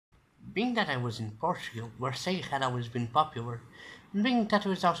Being that I was in Portugal, where Sega had always been popular, and being that it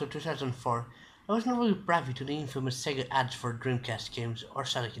was also 2004, I wasn't really privy to the infamous Sega ads for Dreamcast games or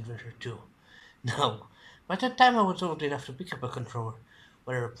Sonic Adventure 2. No, by that time I was old enough to pick up a controller,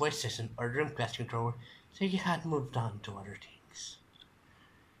 whether a PlayStation or Dreamcast controller, Sega had moved on to other things.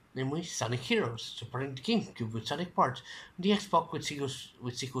 Namely, Sonic Heroes, supporting the GameCube with Sonic parts, the Xbox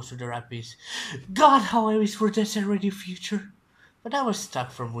with sequels to their IPs. God, how I wish for this already future! But I was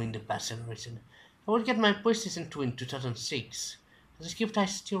stuck from winning the past generation. I would get my PlayStation 2 in 2006. As a gift I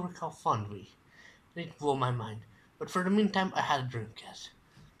still recall fondly. It blew my mind. But for the meantime, I had a Dreamcast.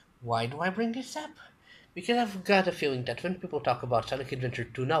 Why do I bring this up? Because I've got a feeling that when people talk about Sonic Adventure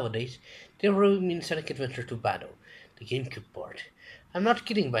 2 nowadays, they really mean Sonic Adventure 2 Battle, the GameCube port. I'm not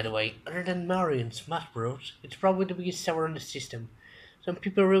kidding, by the way. Other than Mario and Smash Bros., it's probably the biggest seller on the system. Some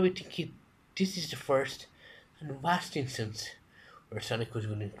people really think this is the first and last instance where Sonic was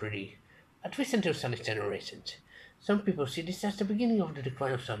good in 3D, at least until Sonic Generations. Some people see this as the beginning of the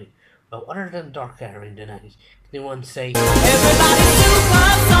decline of Sonic, while other than Dark Era in the 90s, they once say, "Everybody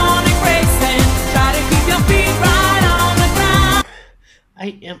Sonic racing, try to keep your feet right on the ground."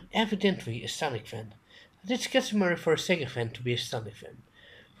 I am evidently a Sonic fan, and it's customary for a Sega fan to be a Sonic fan,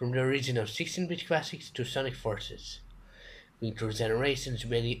 from the origin of 16-bit classics to Sonic Forces, going through generations,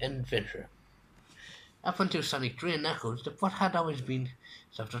 many an adventure. Up until Sonic 3 and Knuckles, the plot had always been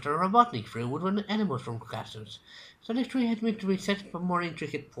somewhat Robotnik free woodland animals from castles. Sonic 3 had meant to be set up a more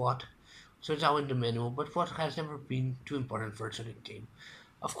intricate plot, so it's all in the manual, but plot has never been too important for a Sonic game.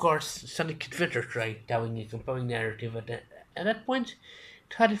 Of course, Sonic Adventure tried telling a compelling narrative at that point.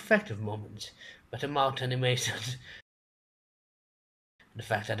 It had effective moments, but the mouth animations, the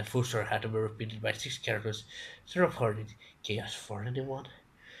fact that the full story had to be repeated by 6 characters sort of hurted chaos for anyone.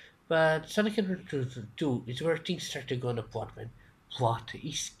 But Sonic Adventure 2 is where things start to go on the plot line. Plot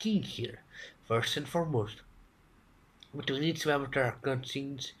is king here, first and foremost. Between each avatar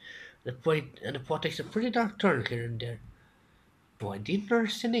cutscenes, the plot takes a pretty dark turn here and there. Though I didn't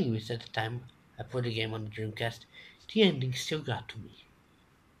understand English at the time I played the game on the Dreamcast, the ending still got to me.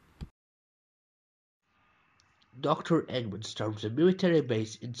 Dr. Eggman storms a military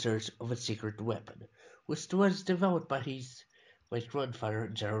base in search of a secret weapon, which was developed by his grandfather,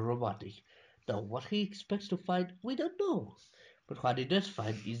 General Robotnik. Now, what he expects to find, we don't know. But what he does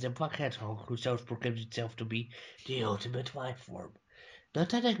find is a black hedgehog who self-proclaims itself to be the ultimate life form. Not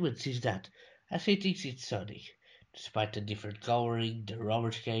that Eggman sees that, as he thinks it's Sonic. Despite the different coloring, the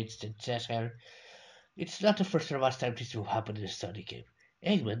roller skates, the chest hair, it's not the first or last time this will happen in a Sonic game.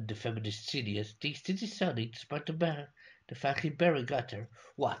 Eggman, the feminist genius, thinks this is Sonic despite the fact he barely got there.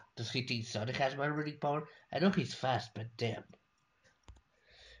 What, does he think Sonic has my reading power? I know he's fast, but damn.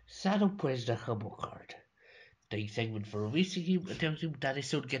 Shadow plays the humble card. Thanks Eggman for releasing him and tells him that he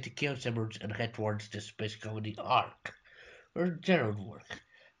should get the Chaos Emeralds and head towards the space colony Ark, where Gerald work,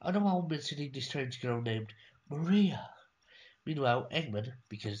 all the while mentioning the strange girl named Maria. Meanwhile, Eggman,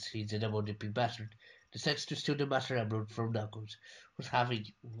 because he's a double-dipping bastard, decides to steal the Master Emerald from Knuckles, who's having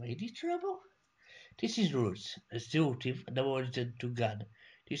lady trouble? This is Roots, a steel team and double agent to gun.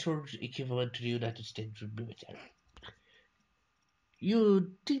 This was equivalent to the United States military.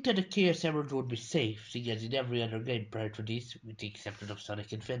 You'd think that the Chaos Emerald would be safe, seeing as in every other game prior to this, with the exception of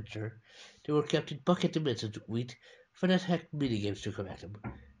Sonic Adventure, they were kept in pocket dimensions with finite minigames to collect them.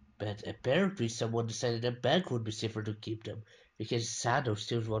 But apparently someone decided a bank would be safer to keep them, because Sado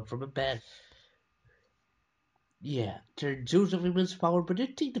steals one from a bank. Yeah, they're jewels of immense power, but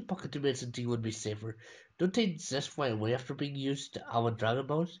you'd think the pocket dimension thing would be safer. Don't they just fly away after being used our Dragon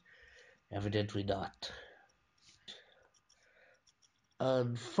Balls? Evidently not.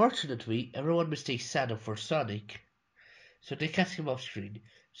 Unfortunately, everyone mistakes Sado for Sonic, so they cast him off screen.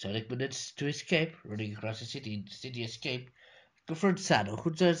 Sonic manages to escape, running across the city escape, confronts Sado,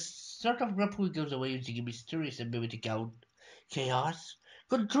 who just sort of rapidly goes away using a mysterious ability called Chaos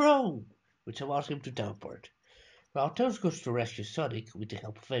Control, which allows him to teleport. While Tails goes to rescue Sonic with the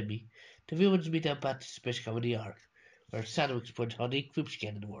help of Amy, the villains meet up at the Space Comedy Arc, where Sado explains how the Eclipse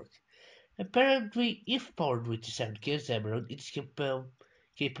Cannon works. Apparently, if powered with the Sound Chaos Emerald, it is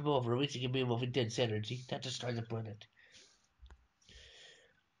capable of releasing a beam of intense energy that destroys the planet.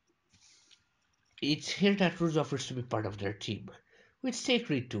 It's here that Rose offers to be part of their team, which they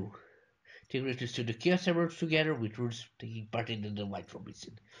agree to. They agree to steal the Chaos Emeralds together, with Rose taking part in the White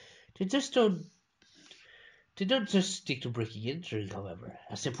mission. They just don't They don't just stick to breaking and entering, however,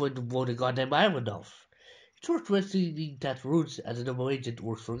 as they point to blow the goddamn island off. It's worth mentioning that Roots, as a double agent,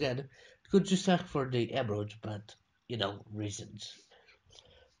 works for God, could just ask for the emerald, but, reasons.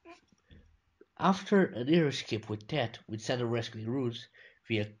 After an air escape with Ted, with Santa rescuing Roots,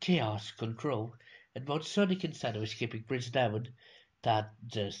 via chaos control, and both Sonic and Shadow escaping Prince Diamond, that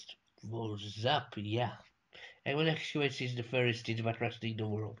just blows up, yeah. And when X is the fairest animatronic in the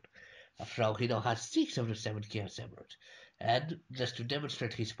world. After all, he now has 6 of the 7 Chaos Emeralds. And, just to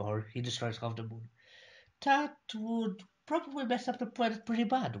demonstrate his power, he destroys half the moon. That would probably mess up the planet pretty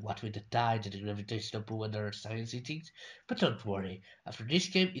bad, what with the tides and the gravitational pull and other sciencey things. But don't worry, after this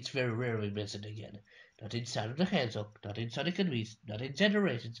game, it's very rarely mentioned again. Not inside of the Hedgehog, not in Sonic and Beast, not in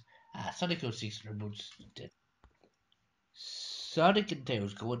Generations. Sonic 06 reboots it. Sonic and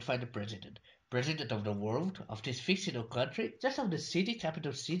Tails go and find the president. President of the world, of this fictional country, just of the city,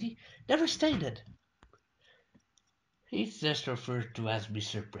 capital city, never stated. He's just referred to as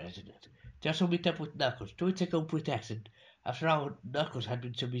Mr. President. They also meet up with Knuckles, to its a complete accent. After all, Knuckles had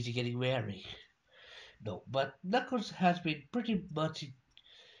been so busy getting married. No, but Knuckles has been pretty much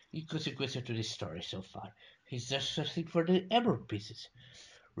inconsequential to this story so far. He's just searching for the emerald pieces.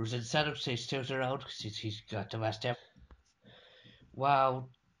 Rose and Saturn stays Tails around since he's got the last emerald. While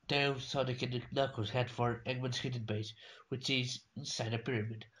Tails, Sonic, and Knuckles head for Eggman's hidden base, which is inside a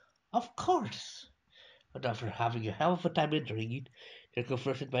pyramid. Of course! But after having a hell of a time entering it, they're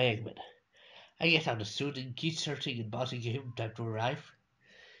confronted by Eggman. I guess how the suit and keep searching and bossing him time to arrive.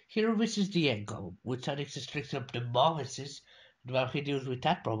 He revisits the egg golem, which Sonic strings up the mollusks, and while he deals with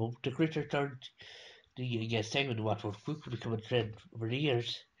that problem, the creature turned against Eggman what will quickly become a trend over the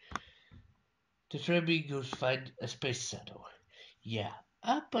years. The three goes find a space shuttle. Yeah,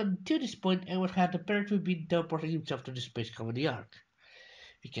 up until this point, Eggman had apparently been teleporting himself to the space comedy arc.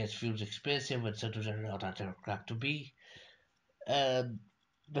 Because fuel's expensive and shuttles are not that they're cracked to be. Um,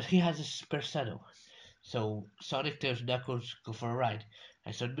 but he has a spare saddle. So Sonic tells Knuckles go for a ride.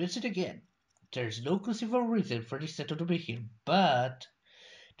 I should mention again, there's no conceivable reason for this settle to be here, but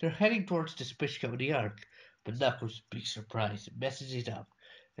they're heading towards the space comedy arc. But Knuckles, big surprise, messes it up.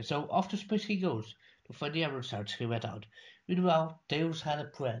 And so off to space he goes to find the emerald shards he went out. Meanwhile, Tails had a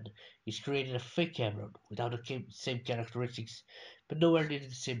plan. He's created a fake emerald without the same characteristics, but nowhere near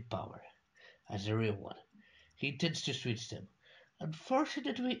the same power as the real one. He intends to switch them.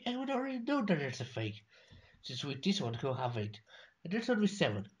 Unfortunately, I would already know that it's a fake, since with this one he'll have 8. And there's only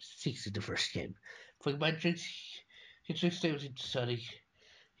 7, 6 in the first game. Playing mind tricks, he tricks Tails into Sonic.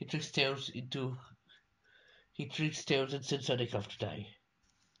 He tricks Tails into. He tricks Tails and sends Sonic off to die.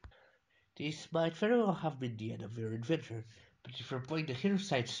 This might very well have been the end of your adventure, but if you're playing the hero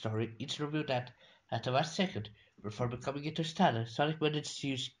side story, it's revealed that, at the last second, before becoming interstellar, Sonic managed to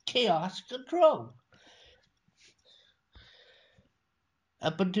use Chaos Control.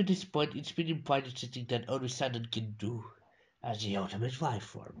 Up until this point, it's been implied it's something that only Sandon can do as the ultimate life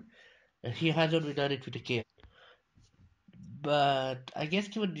form. And he has only done it with the chaos. But I guess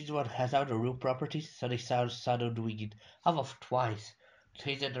given this one has other real properties, Sonic sounds Sandon doing it half of twice. So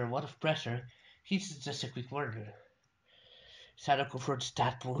he's under a lot of pressure. He's just a quick murder. Sandon confronts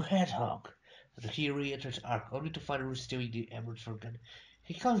that blue hedgehog. And he re-enters Ark only to find Rouge stealing the emeralds from them.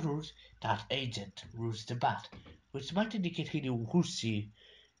 He calls Rouge that agent, Rouge the Bat, which might indicate he knew who she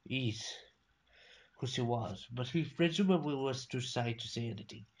is. Who she was, but he presumably was too shy to say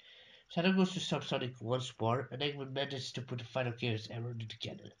anything. Shadow goes to stop Sonic once more, and Eggman manages to put the final Chaos Emerald into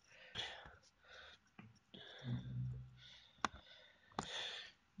cannon.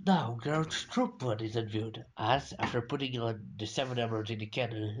 Now, Geralt's true plan is unveiled, as, after putting on the 7 emeralds in the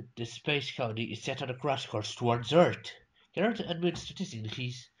cannon, the space colony is set on a crash course towards Earth. Geralt admits to this in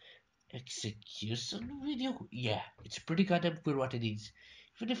his execution video? Yeah, it's pretty goddamn clear what it is,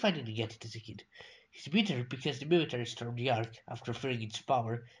 even if I didn't get it as a kid. He's bitter because the military stormed the Ark after fearing its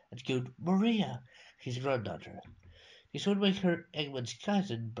power and killed Maria, his granddaughter. This would make her Eggman's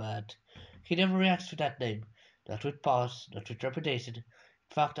cousin, but he never reacts to that name. Not with pause, not with trepidation. In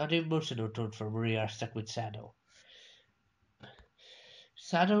fact, on the emotional tone for Maria are stuck with Sado.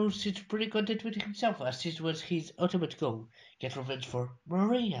 Sado seems pretty content with himself as this was his ultimate goal, get revenge for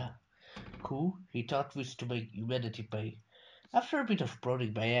Maria, who he thought was to make humanity pay. After a bit of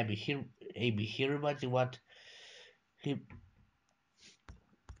prodding by Amy, he reminds him what he,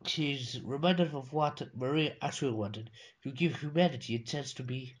 she's reminded of what Maria actually wanted, to give humanity a chance to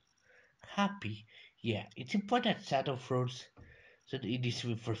be happy. Yeah, it's important that Sado froze in this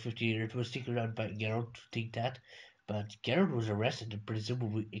swim for 50 years was taken around by Geralt to think that, but Geralt was arrested and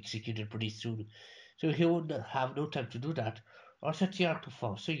presumably executed pretty soon, so he would have no time to do that, or set the arc to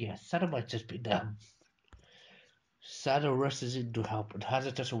fall. So yes, Sado might just be dumb. Sado rushes in to help and has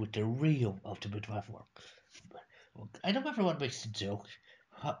a tussle with the real Ultimate Platform. I know everyone makes a joke,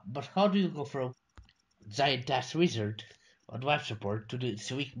 but how do you go from giant ass wizard On life support to the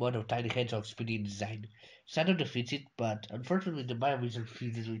sleek mod of Tiny Hedgehog's speedy design. Shadow defeats it, but unfortunately the Biowizard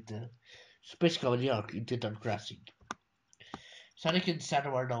fuses with the Space Comedy arc intent on crossing. Sonic and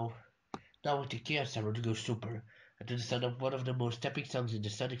Shadow are now with the Chaos Hammer to go super, and to the sound of one of the most epic songs in the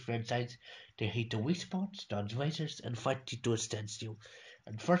Sonic franchise, they hit the weak spots, dodge lasers, and fight it to a standstill.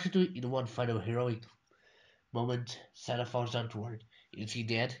 Unfortunately, in one final heroic moment, Shadow falls outward. Is he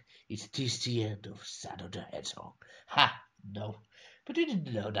dead? Is this the end of Shadow the Hedgehog? Ha! No. But we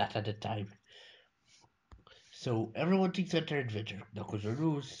didn't know that at the time. So everyone thinks that they're adventure. Knuckles and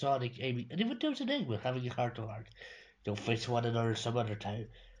Rouge, Sonic, Amy, and even Toads and Eggman having a heart-to-heart. They'll face one another some other time.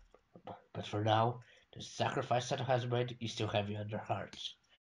 But for now, the sacrifice Shadow has made is still heavy on their hearts.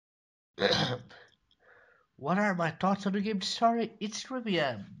 What are my thoughts on the game? Sorry, it's really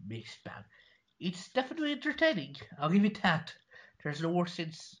a mixed bag. It's definitely entertaining. I'll give it that. There's no worse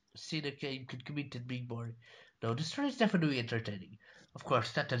scene a game could commit than being boring. No, the story is definitely entertaining. Of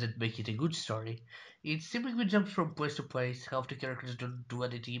course, that doesn't make it a good story. It simply jumps from place to place, half the characters don't do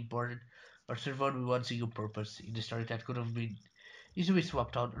anything important, or serve only one single purpose in the story that could have been easily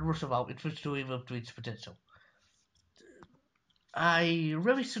swapped out, and worst of all, it was to live up to its potential. I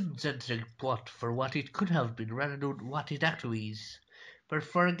really shouldn't judge the plot for what it could have been rather than what it actually is. But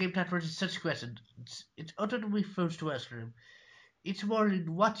for a game that raises such questions, it's utterly false to answer them. It's more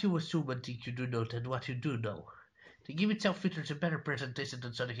in what you assume and think you do know than what you do know. The game itself features a better presentation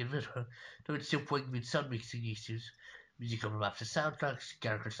than Sonic Adventure, though it's still playing with sound mixing issues. Music overlaps the soundtracks,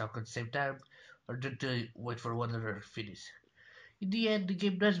 characters talk at the same time, or just wait for one another to finish. In the end, the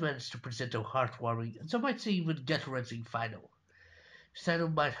game does manage to present a heartwarming, and some might say even gut-wrenching final. Sano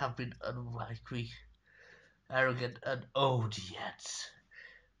might have been unlikely, arrogant, and owed yet.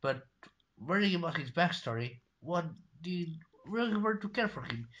 But learning about his backstory, one did really learn to care for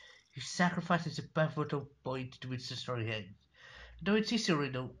him. His sacrifice is a pivotal point to which the story ends. Though it's easier,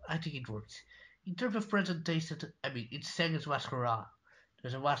 I think it works. In terms of presentation, it's Sega's Masquerade.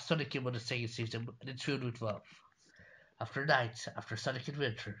 There's a last Sonic game on the Sega system, and it's filled with love. After Nights, after Sonic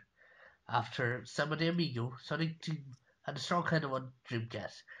Adventure, after Samba de Amigo, Sonic Team had a strong handle on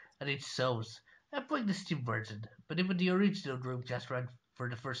Dreamcast, and it shows. I'm playing the Steam version, but even the original Dreamcast ran for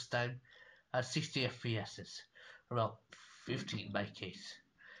the first time at 60 FPS, or well, 50 in my case.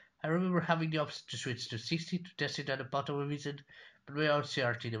 I remember having the option to switch to 60 to test it on a bottom revision, but my own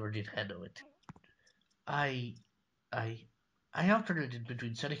CRT never did handle it. I I I alternated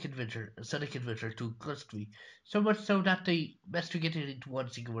between Sonic Adventure and Sonic Adventure 2 constantly, so much so that they masticated it into one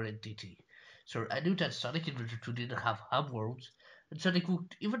single entity. So I knew that Sonic Adventure 2 didn't have hub worlds, and Sonic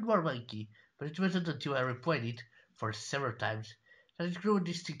looked even more lanky, but it wasn't until I replayed it for several times that it grew a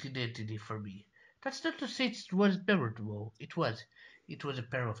distinct identity for me. That's not to say it was memorable. It was. It was a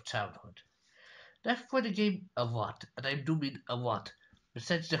pair of childhood. I've played the game a lot, and I do mean a lot.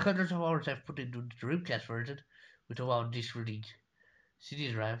 Besides the hundreds of hours I've put into the Dreamcast version, with a wild disc reading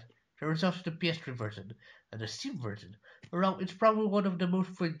CD drive, there was also the PS3 version and the Steam version. Well, it's probably one of the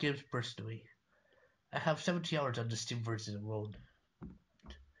most played games personally. I have 70 hours on the Steam version alone.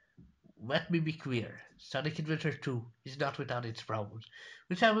 Let me be clear, Sonic Adventure 2 is not without its problems,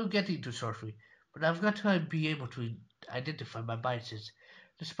 which I will get into shortly, but I've got to be able to identify my biases.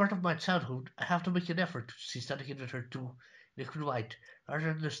 As part of my childhood, I have to make an effort to see Sonic Adventure 2 in a good light,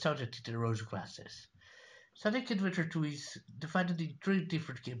 rather than nostalgia tinted rose glasses. Sonic Adventure 2 is divided into three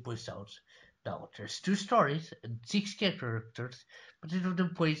different gameplay styles. Now, there's two stories and six characters, but each of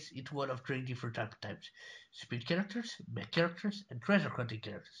them plays into one of three different archetypes: speed characters, mech characters, and treasure hunting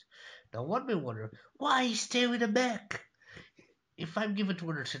characters. Now, one may wonder, why stay with a mech? If I'm given to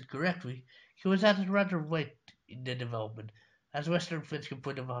understand correctly, he was added rather late in the development, as Western fans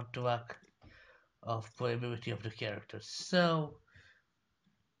complain about the lack of playability of the characters. So,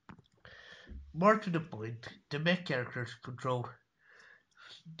 more to the point, the mech characters control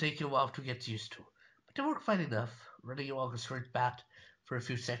take a while to get used to. But they work fine enough, running along a straight path for a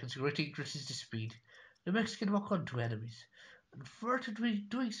few seconds greatly increases the speed. The mechs can walk onto enemies. Unfortunately,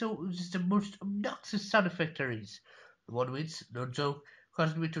 doing so is the most obnoxious sound effect there is. The one which, no joke,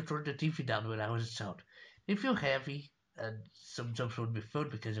 caused me to turn the TV down when I was a child. They feel heavy, and some jumps would be fun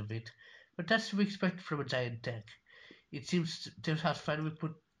because of it, but that's to be expected from a giant tech. It seems Tim has finally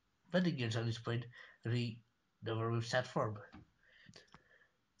put vending gears on his plane, and he never moves that form.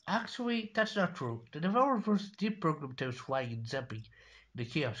 Actually, that's not true. The developers did program those flying and jumping in the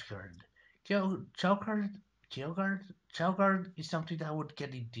Chaos Garden. Chow Garden is something I would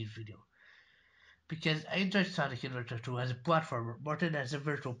get in this video. Because I enjoy Sonic Adventure 2 as a platformer more than as a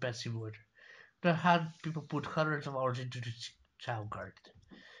virtual pet simulator. I've had people put hundreds of hours into the Chow Garden.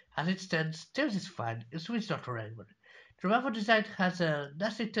 As it stands, theirs is fine, it's with Dr. Eggman. The level design has a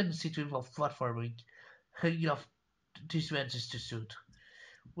nasty tendency to involve platforming, hanging off disadvantages to suit.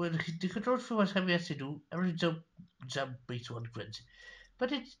 When the controls feel as heavy as they do, every jump makes one cringe.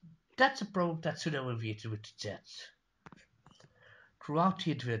 But that's a problem that's soon alleviated with the jets. Throughout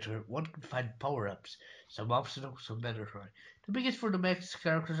the adventure, one can find power-ups, some optional, some mandatory. The biggest for the max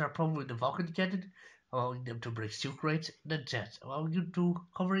characters are probably the Vulcan cannon, allowing them to break silk rates, and the jets, allowing you to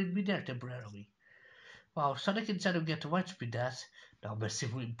hover in midair temporarily. While Sonic and Shadow get the widespeed dash, now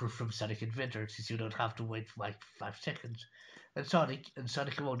massively improved from Sonic Adventure since you don't have to wait like 5 seconds. And Sonic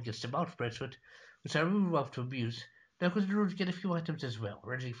alone gets the mouth bracelet, which I really love to abuse. Now controllers get a few items as well,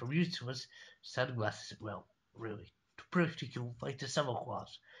 ranging from useless sunglasses, well, really, to practical like the summer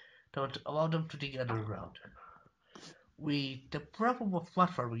claws, that allow them to dig underground. The problem of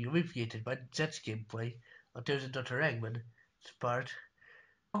platforming alleviated by the Jets gameplay until the Dr. Eggman part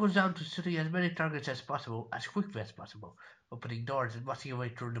goes down to shooting as many targets as possible, as quickly as possible, opening doors and busting away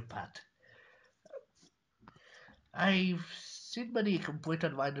through the path. I've seen many complaint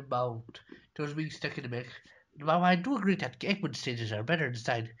online about those being stuck in the mix, and while I do agree that Eggman stages are better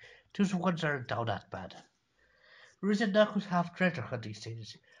designed, those ones aren't all that bad. Recent Knuckles have treasure hunting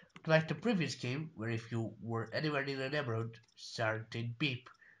stages, like the previous game, where if you were anywhere near an emerald, started beep.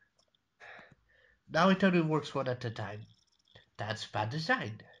 Now it only works one at a time. That's bad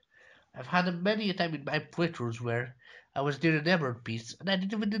design. I've had many a time in my playthroughs where I was near an emerald piece and I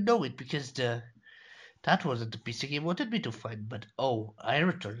didn't even know it because that wasn't the piece the game wanted me to find, but oh, I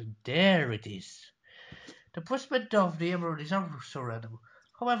returned. There it is. The placement of the emerald is also random,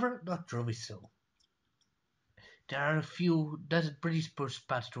 however, not truly so. There are a few dozen pretty spruce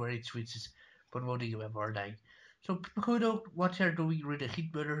paths to where it switches, but voting them or dying. So people who know what they're doing read a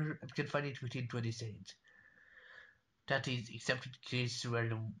hit murder and can find it within 20 seconds. That is, except in cases where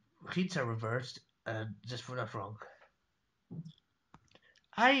the hits are reversed and just for not wrong.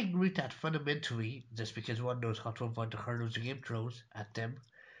 I agree that fundamentally, just because one knows how to avoid the hurdles the game throws at them,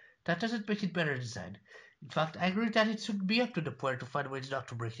 that doesn't make it better design. In fact, I agree that it should be up to the player to find ways not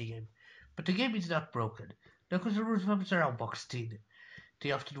to break the game. But the game is not broken. Because the rules weapons are all boxed in.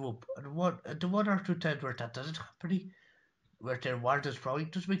 They often whoop, and the one or two times where that doesn't happen, where their war does probably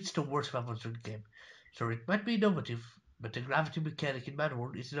just makes the worst weapons in the game. So it might be innovative, but the gravity mechanic in Mad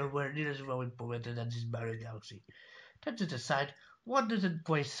World is nowhere near as well implemented as in Mario Galaxy. Tangent aside, one doesn't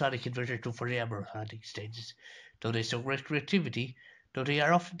play Sonic Adventure 2 for the emerald hunting stages, though they show great creativity, though they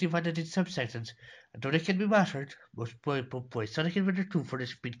are often divided in subsections, and though they can be mastered, most people play Sonic Adventure 2 for the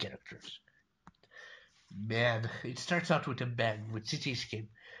speed characters. Man, it starts out with a bang with Cityscape,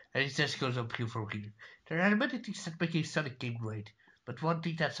 and it just goes uphill from here. There are many things that make a Sonic game great, but one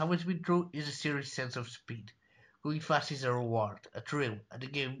thing that's always been true is a serious sense of speed. Going fast is a reward, a thrill, and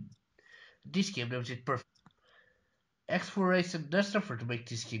this game knows it perfectly. Exploration does suffer to make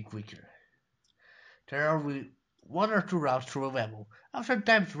this game quicker. There are one or two routes through a level, and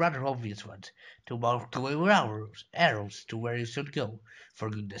sometimes rather obvious ones, to mark the way with arrows to where you should go, for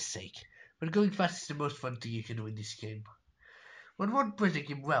goodness sake. But going fast is the most fun thing you can do in this game. When one plays the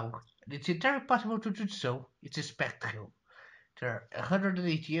game well, and it's entirely possible to do so, it's a spectacle. There are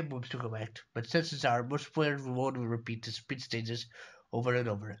 180 emblems to collect, but chances are most players will only repeat the speed stages over and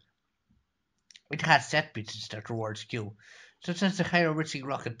over. It has set pieces that reward skill, such as the higher-reaching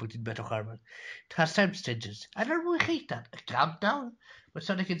rocket put in Metal Armor. It has time stages. I don't really hate that. A countdown? But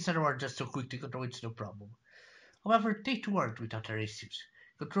Sonic and Shadow are just so quick to control it's no problem. However, they too aren't without their issues.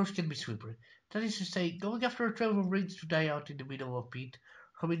 Controls can be slippery. That is to say, going after a 12 of rings to die out in the middle of pit,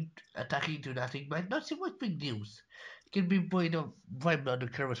 coming attacking into nothing might not seem like big news. It can be blamed on the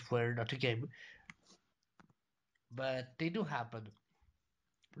careless player, not the game. But they do happen.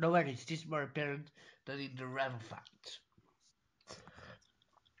 Nowhere is this more apparent than in the Rival Facts,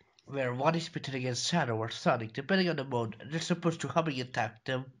 where one is pitted against Shadow or Sonic, depending on the mode, and they're supposed to humming attack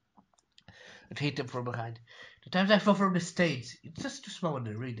them and hit them from behind. The times I fall from the stage, it's just too small in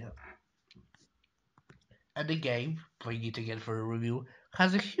the arena. And the game, playing it again for a review,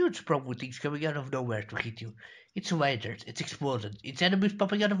 has a huge problem with things coming out of nowhere to hit you. It's lasers, it's explosions, it's enemies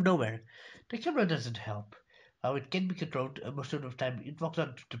popping out of nowhere. The camera doesn't help. While it can be controlled, most of the time it walks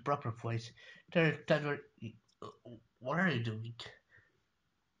onto the proper place. There are times where, what are you doing?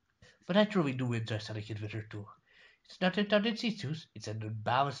 But I truly do enjoy Sonic Adventure 2. It's not without its issues, it's an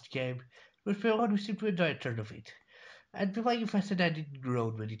unbalanced game, but for one who seemed to enjoy a turn of it. And before fast and I didn't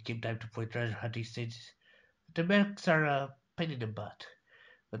groan when it came time to play treasure hunting stages. The mechs are a pain in the butt,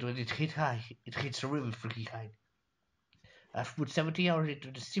 but when it hits high, it hits really freaking high. I've put 70 hours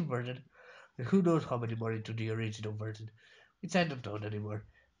into the Steam version, and who knows how many more into the original version, which I don't know anymore.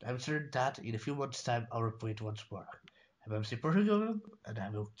 I'm certain that in a few months' time I'll replay it once more. I'm MC Portugalem, and I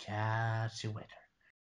will catch you later.